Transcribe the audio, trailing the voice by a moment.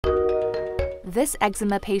This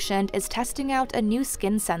eczema patient is testing out a new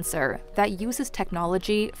skin sensor that uses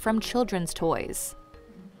technology from children's toys.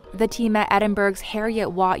 The team at Edinburgh's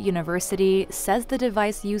Heriot-Watt University says the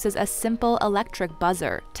device uses a simple electric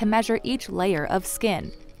buzzer to measure each layer of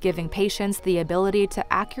skin, giving patients the ability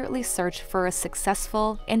to accurately search for a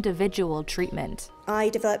successful, individual treatment. I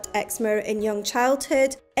developed eczema in young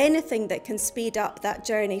childhood. Anything that can speed up that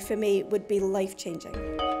journey for me would be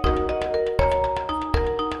life-changing.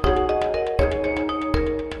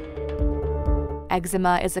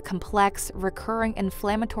 Eczema is a complex, recurring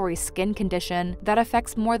inflammatory skin condition that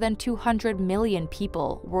affects more than 200 million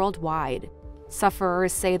people worldwide.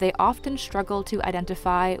 Sufferers say they often struggle to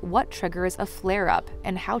identify what triggers a flare-up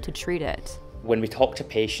and how to treat it. When we talk to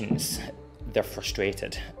patients, they're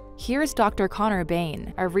frustrated. Here's Dr. Connor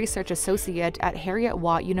Bain, a research associate at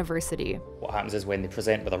Heriot-Watt University. What happens is when they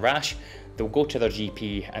present with a rash, they'll go to their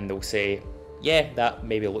GP and they'll say, yeah, that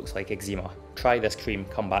maybe looks like eczema. Try this cream,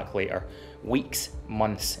 come back later. Weeks,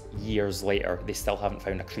 months, years later, they still haven't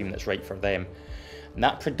found a cream that's right for them. And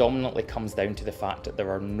that predominantly comes down to the fact that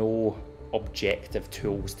there are no objective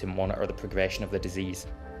tools to monitor the progression of the disease.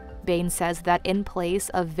 Bain says that in place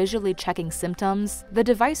of visually checking symptoms, the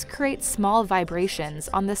device creates small vibrations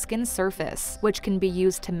on the skin surface, which can be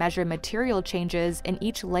used to measure material changes in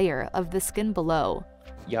each layer of the skin below.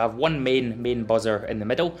 You have one main buzzer in the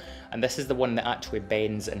middle, and this is the one that actually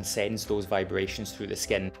bends and sends those vibrations through the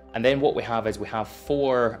skin. And then what we have is we have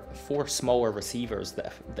four smaller receivers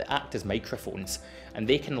that act as microphones, and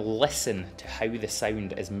they can listen to how the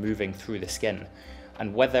sound is moving through the skin.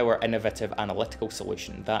 And with our innovative analytical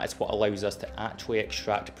solution, that is what allows us to actually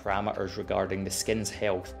extract parameters regarding the skin's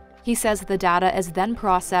health. He says the data is then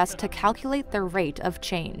processed to calculate the rate of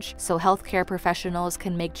change, so healthcare professionals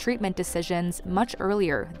can make treatment decisions much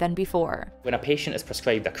earlier than before. When a patient is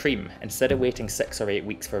prescribed a cream, instead of waiting 6 or 8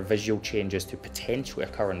 weeks for visual changes to potentially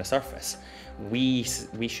occur on the surface, we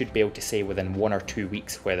should be able to say within 1 or 2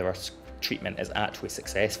 weeks whether our treatment is actually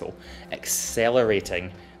successful,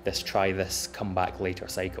 accelerating this try this, come back later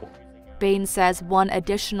cycle. Bain says one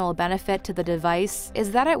additional benefit to the device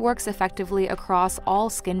is that it works effectively across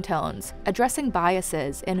all skin tones, addressing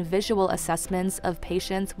biases in visual assessments of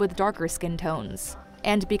patients with darker skin tones.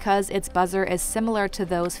 And because its buzzer is similar to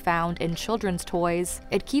those found in children's toys,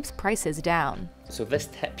 it keeps prices down. So this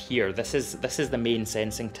tip here, this is the main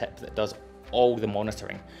sensing tip that does all the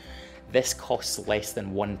monitoring. This costs less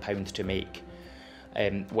than £1 to make.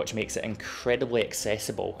 Which makes it incredibly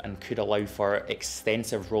accessible and could allow for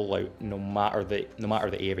extensive rollout no matter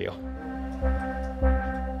the area.